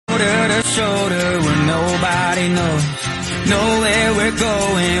we're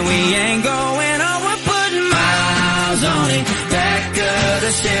going, we ain't going. Oh, we're putting miles on it. Back of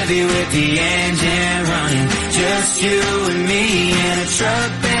the Chevy with the engine running. Just you and me in a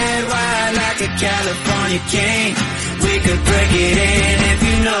truck bed wide like a California king. We could break it in if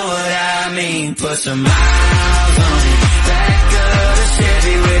you know what I mean. Put some miles on it. Back of the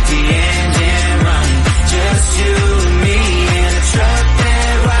Chevy with the engine running. Just you and me in a truck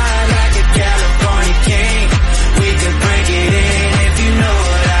bed wide like a California king. We could break it in if you know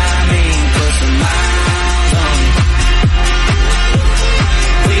what I mean. Put some miles on it.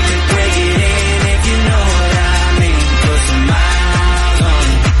 We could break it in if you know what I mean. Put some miles on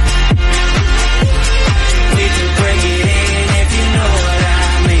it. We could break it in if you know what I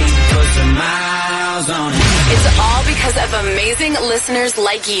mean. Put some miles on it. It's all because of amazing listeners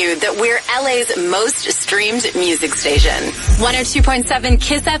like you that we're LA's most streamed music station. 102.7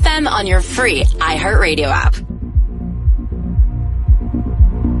 KIIS-FM on your free iHeartRadio app.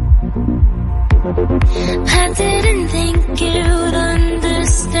 I didn't think you'd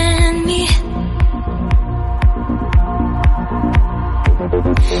understand me.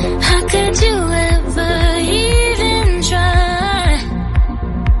 How could you ever even try?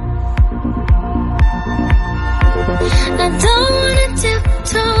 I don't wanna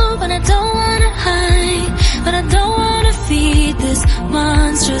tiptoe, but I don't wanna hide. But I don't wanna feed this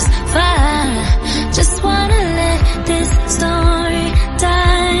monstrous fire. Just wanna let this story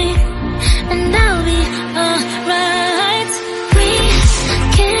die, and I'll be alright. We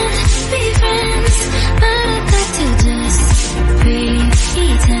can't be friends, but I'd like to just pretend.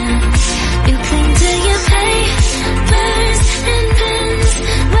 You cling to your papers and pens.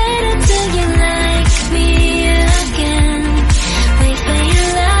 Wait until you like me again. Wait for your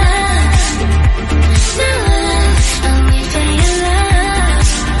love. No love, I'll wait for your love.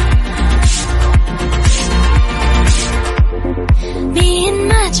 Me and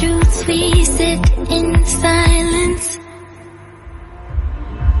my truths, we sit in silence.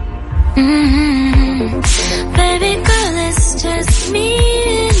 Baby girl, it's just me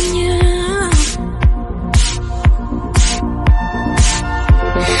and you.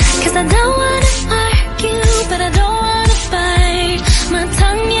 'Cause I don't wanna argue, but I don't wanna fight. My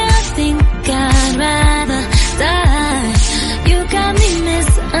tongue, yeah, I think I'd rather die. You got me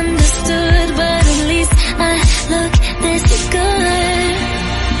misunderstood, but at least I look this good.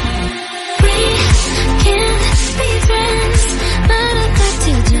 We can't be friends, but I'd like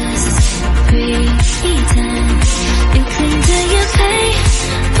to just pretend. You cling to your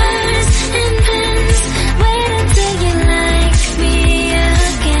papers and pens. Wait until you like me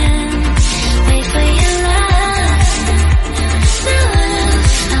again. Wait for your love. No love,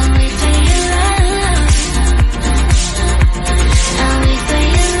 I'll wait for your love. I'll wait for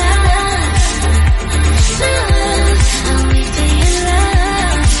your love. No love, I'll wait for your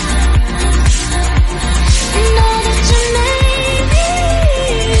love. And all that you made me,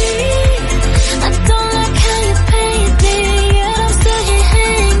 I don't like how you paint me, yet I'm still here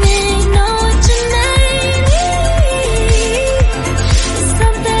hanging. Know what you made me? It's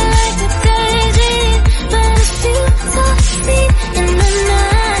something like a daydream, but it's you so deep in the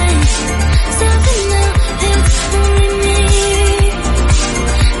night. Something now, it's only me,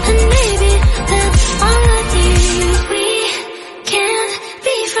 and maybe that's all I need. We can't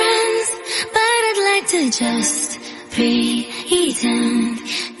be friends, but I'd like to just pretend.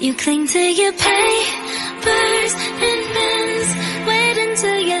 You cling to your papers and pens. Wait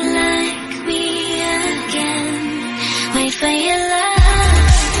until you like me again. Wait for your love.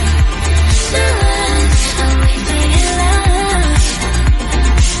 No love, I'll wait for your love.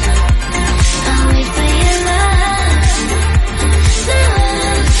 I'll wait for your love. No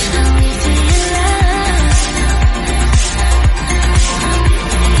love, I'll wait for your love.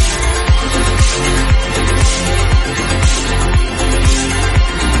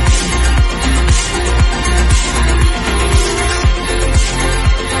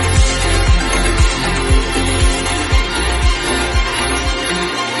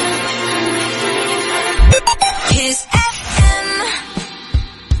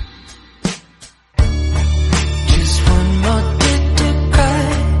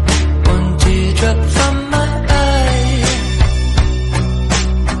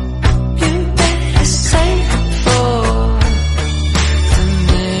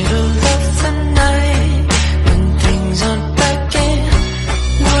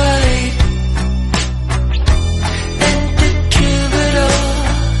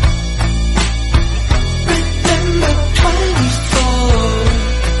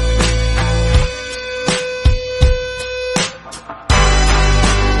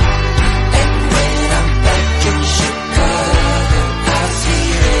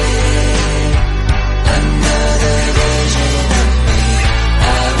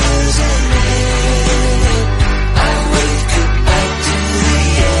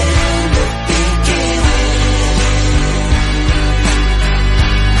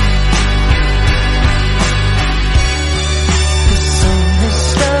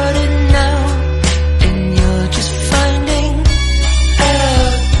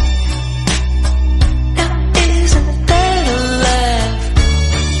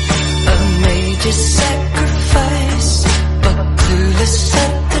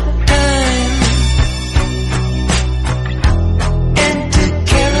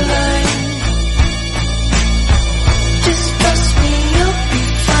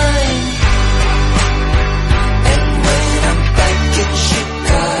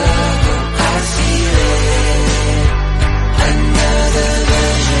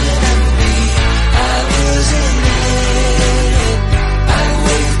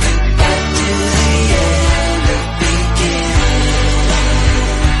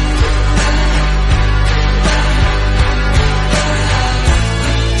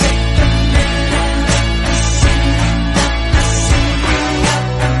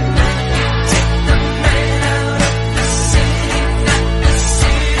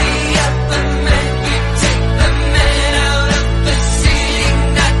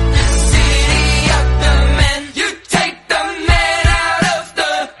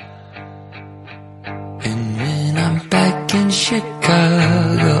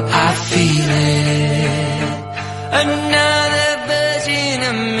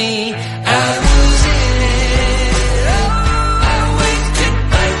 me. I was in it. I wait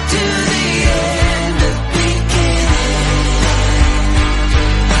right to the end of beginning.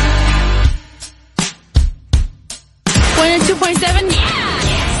 102.7, yeah!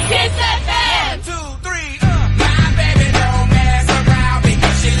 Kiss FM! 1, 2, 3, my baby don't mess around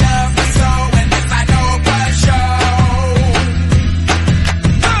because she loves me so, and this I know for sure.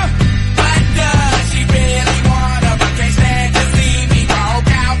 But does she really wanna, but can't stand to see me walk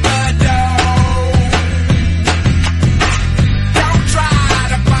out the door? Don't try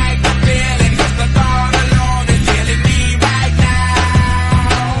to fight the feeling, 'cause the thought alone is killing me right now.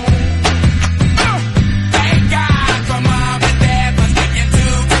 Thank God for mom and dad for sticking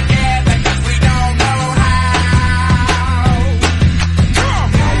two together, 'cause we don't know how. Come on.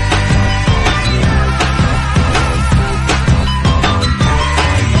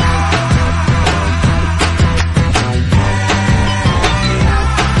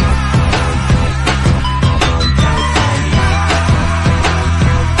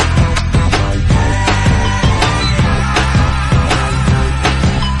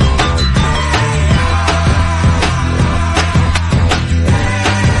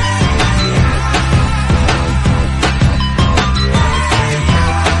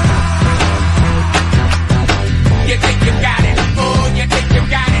 You think you got it, oh, you think you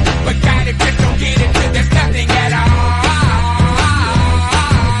got it, but got it, just don't get it, 'cause there's nothing at all.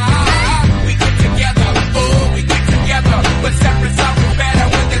 We get together, oh, we get together, but separate's always better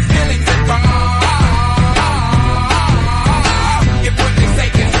when there's feelings involved. If what they say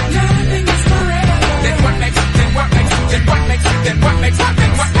is nothing is forever, then what makes it, then what makes it, then what makes it, then what makes it,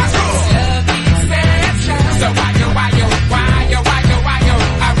 then what makes it? Love the exception. So why yo,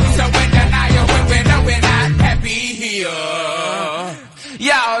 are we so in denial when we know we're not happy here?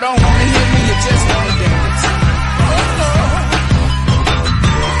 Y'all don't wanna hear me, you just wanna dance.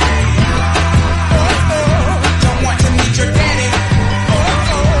 Don't want to meet your daddy.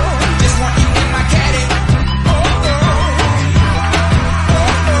 Just want you in my caddy.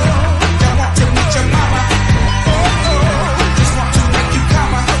 Don't want to meet your mama. Just want to make you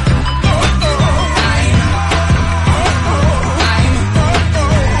come. I'm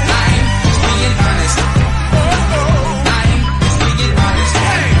just being honest. I'm just being honest.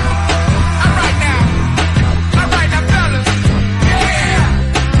 Hey, all right now, fellas. Yeah.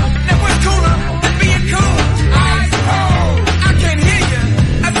 Now what's cooler than being cool? Ice cold. I can't hear you.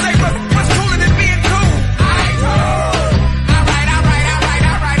 I say what's cooler than being cool? Ice cold. All right.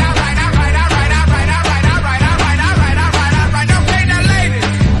 Okay, now ladies.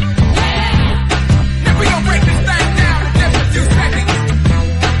 Now we gon' break this thing down in just a few seconds.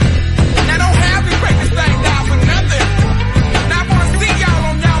 Now don't have me break this thing down for nothing. Now I wanna see y'all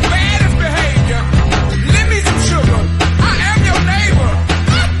on y'all baddest behavior. Lend me some sugar. I am your neighbor.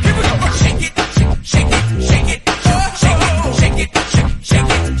 Here we go. Shake it, shake it, shake it, shake it, shake it, shake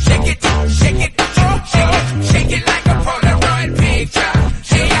it, shake it, shake it, shake it like a Polaroid picture.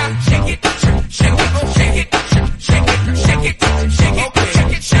 Shake it, shake it, shake it, shake it, shake it, shake it,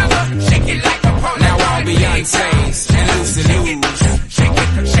 shake it, shake it like a Polaroid. Now all Beyonce's and Lucy Lou's,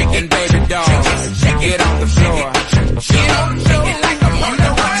 shake it, baby doll, get on the floor, shake it like a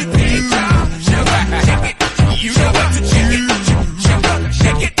Polaroid picture. Shake it, you know what to shake it, shake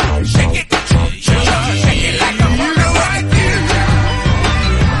it, shake it, shake it like a Polaroid picture.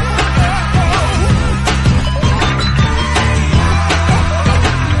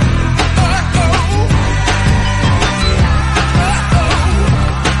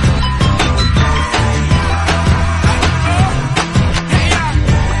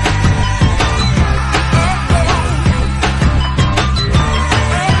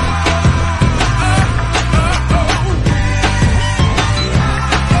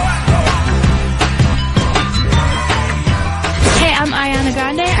 Hey, I'm Ariana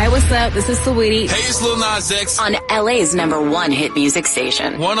Grande. Hi, what's up? This is Saweetie Hey, it's Lil Nas X. on LA's #1 hit music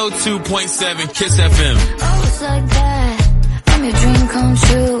station. 102.7 KIIS-FM. Oh, it's like that. I'm your dream come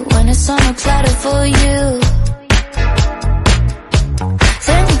true when it's on a platter for you.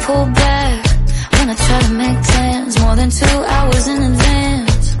 Then you pull back when I try to make plans more than 2 hours in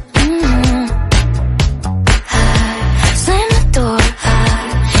advance. I slam the door, I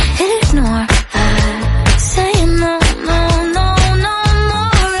ignore, I say no more.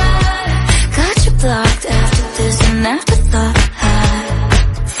 I got you blocked after this and afterthought. I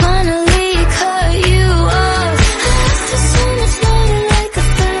finally cut you off. I asked for so much longer like a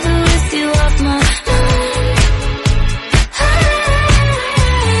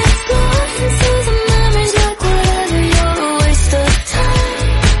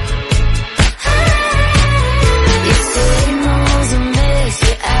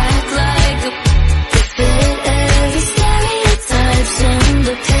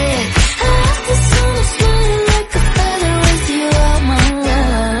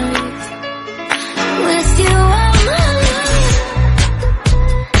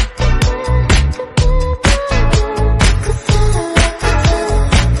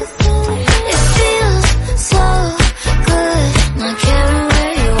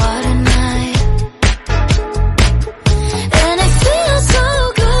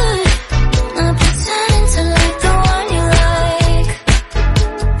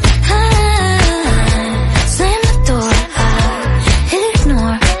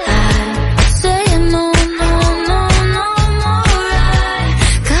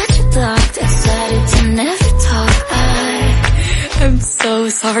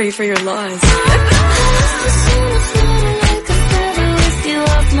sorry for your loss.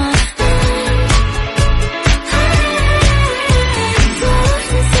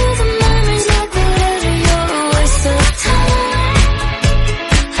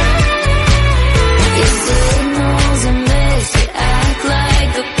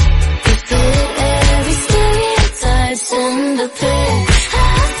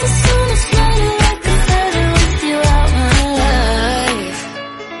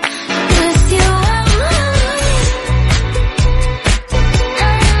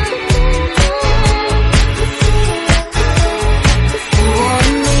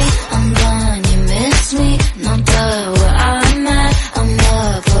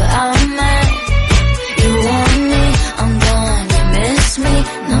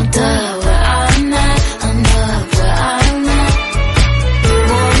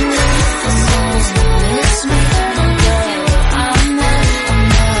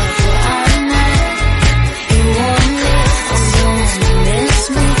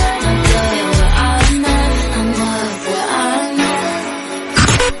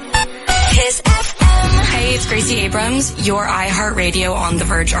 Your iHeartRadio on the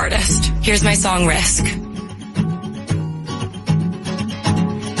Verge artist. Here's my song, Risk.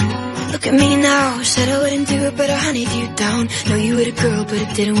 Look at me now, said I wouldn't do it, but I honeyed you down. Know you were a girl, but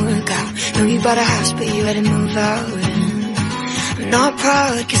it didn't work out. Know you bought a house, but you had to move out. I'm not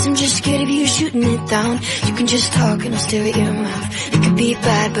proud, cause I'm just scared of you shooting it down. You can just talk and I'll stare at your mouth. It could be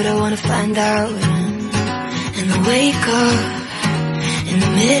bad, but I wanna find out. And I wake up in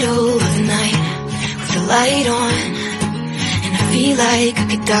the middle of the night with the light on. Feel like I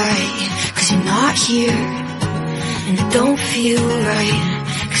could die, cause you're not here. And it don't feel right,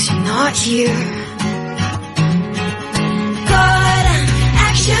 cause you're not here. God, I'm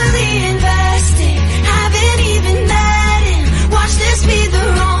actually invested. Haven't even met him. Watch this be the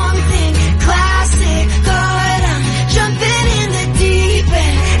wrong thing. Classic. God, I'm jumping in the deep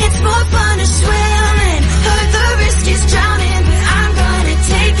end. It's more fun to swim and heard the risk is drowning, but I'm gonna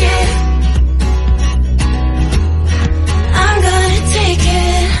take it. I'm gonna take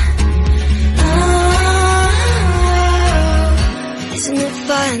it. Oh, isn't it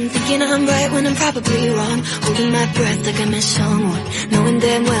fun thinking I'm right when I'm probably wrong? Holding my breath like I miss someone, knowing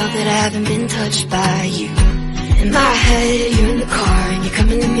damn well that I haven't been touched by you. In my head, you're in the car and you're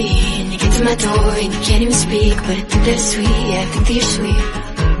coming to me, and you get to my door and you can't even speak, but I think that's sweet. Yeah, I think that you're sweet.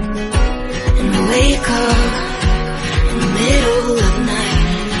 And I wake up in the middle of the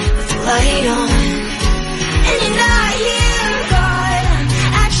night with the light on, and you're not here. God, I'm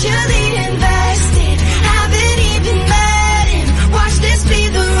actually invested. Haven't even met him. Watch this be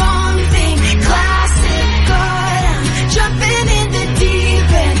the wrong thing. Classic. God, I'm jumping in the deep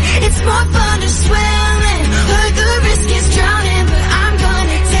end. It's more fun to swim and heard the risk is drowning, but I'm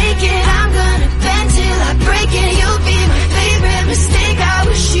gonna take it. I'm gonna bend till I break it. You'll be my favorite mistake. I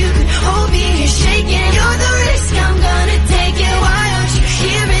wish you could hold me. You're shaking. You're the risk. I'm gonna take it. Why aren't you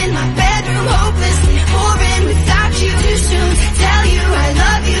here in my bedroom, hopelessly boring without you? Too soon to tell you I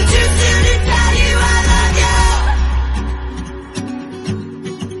love you. Too soon to tell you I love you.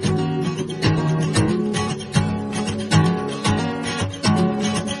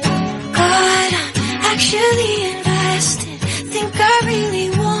 God, I'm actually invested. Think I really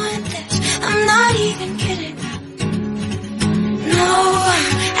want this. I'm not even kidding. No, I'm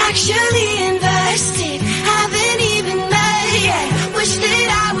actually invested. Haven't even met yet. Wish that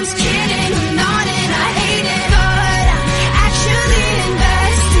I was kidding. I'm not and I hate it. But I'm actually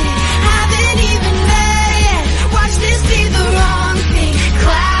invested. Haven't even met yet. Watch this be the wrong thing.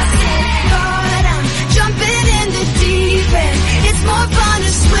 Classic. God, I'm jumping in the deep end. It's more fun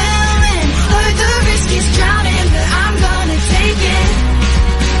to swim and heard the risk is drowning, but I'm gonna take it.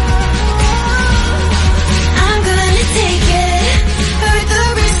 I'm gonna take it. Heard the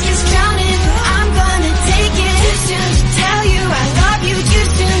risk is drowning, but I'm gonna take it. Too soon to tell you I love you. Too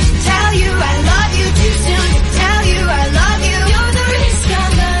soon to tell you I love you. Too soon to tell you I love you. You're the risk.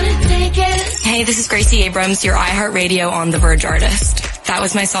 I'm gonna take it. Hey, this is Gracie Abrams, your iHeartRadio on the Verge artist. That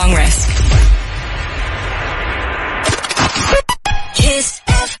was my song, Risk. Kiss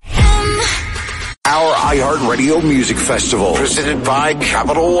FM. Our iHeartRadio Music Festival, presented by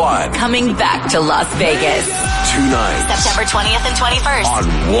Capital One. Coming back to Las Vegas. 2 nights. September 20th and 21st. On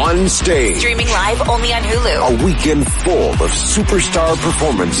one stage. Streaming live only on Hulu. A weekend full of superstar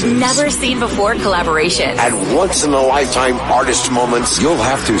performances. Never seen before collaboration. And once-in-a-lifetime artist moments you'll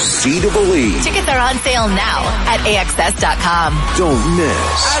have to see to believe. Tickets are on sale now at AXS.com. Don't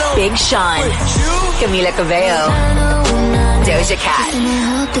miss Big Sean. Camila Cabello. Doja Cat.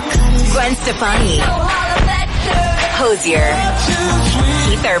 Gwen Stefani. Hozier.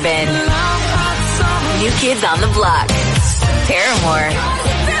 Keith Urban, New Kids on the Block, Paramore,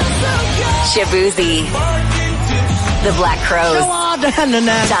 Shabuzi, The Black Crowes,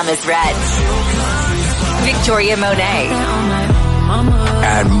 Thomas Rhett, Victoria Monet,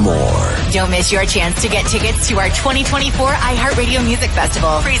 and more. Don't miss your chance to get tickets to our 2024 iHeartRadio Music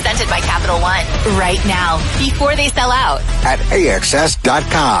Festival, presented by Capital One, right now, before they sell out. At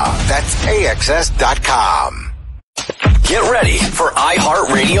AXS.com. That's AXS.com. Get ready for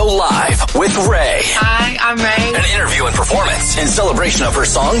iHeartRadio Live with Ray. Hi, I'm Ray. An interview and performance in celebration of her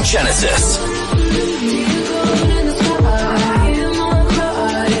song Genesis.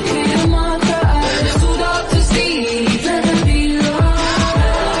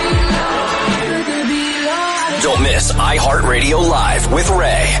 Don't miss iHeartRadio Live with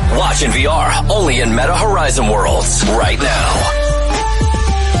Ray. Watch in VR only in Meta Horizon Worlds right now.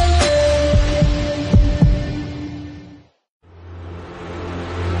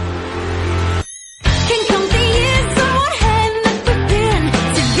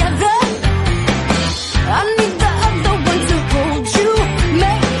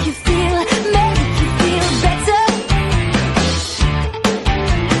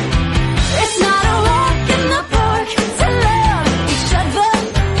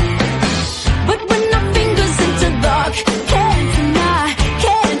 But when our fingers interlock, can't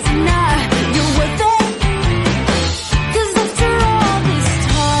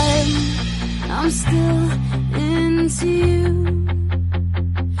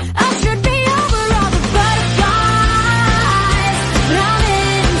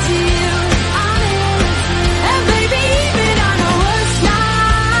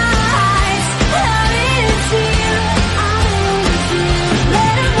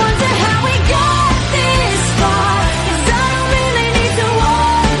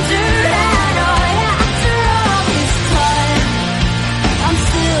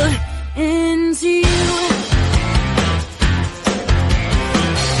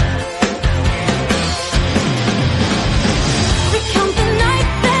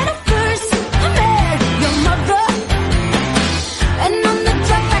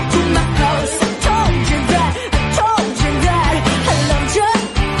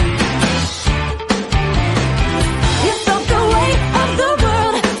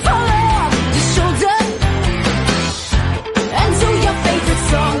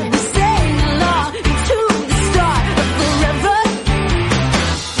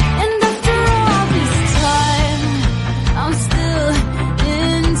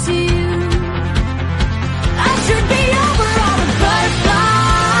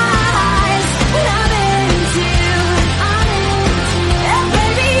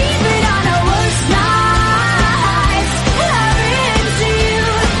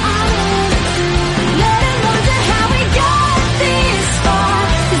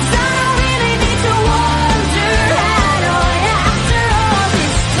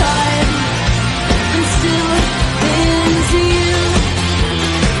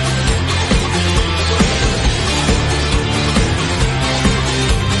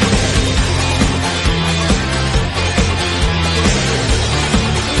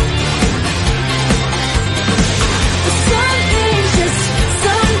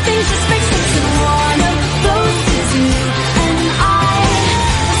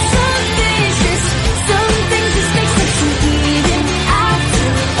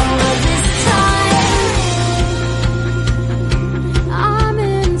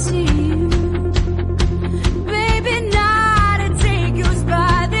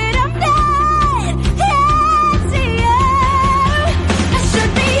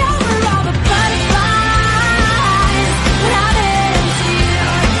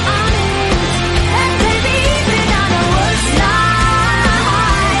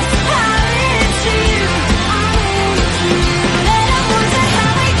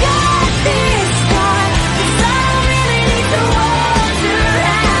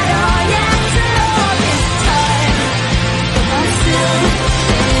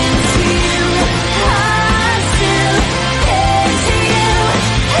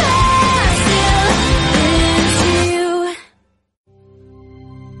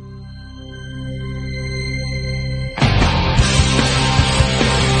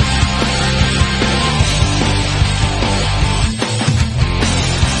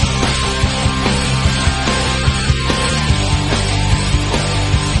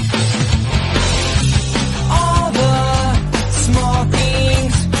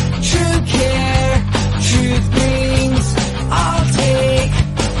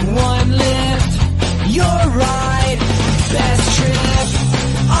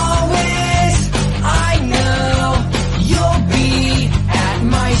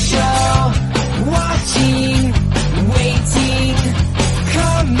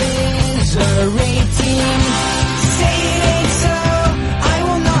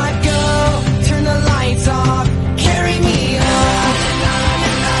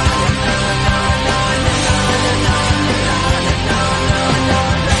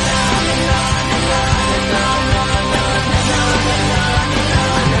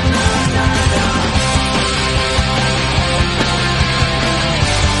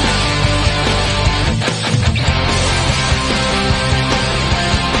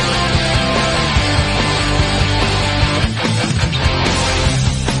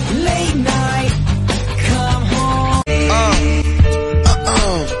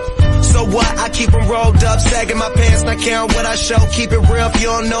care what I show. Keep it real, if you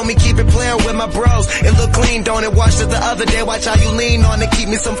don't know me, keep it playing with my bros. It look clean, don't it? Watched it the other day, watch how you lean on it. Keep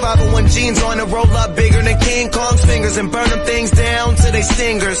me some 501 jeans on it, roll up bigger than King Kong's fingers and burn them things down to they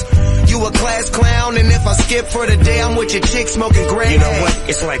stingers. You a class clown, and if I skip for the day, I'm with your chick smoking gray. You know what?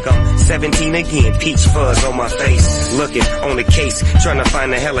 It's like I'm 17 again, peach fuzz on my face. Looking on the case, trying to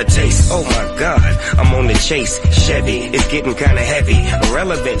find a hella taste. Oh my God, I'm on the chase. Chevy, it's getting kinda heavy.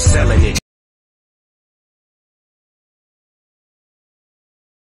 Irrelevant, selling it.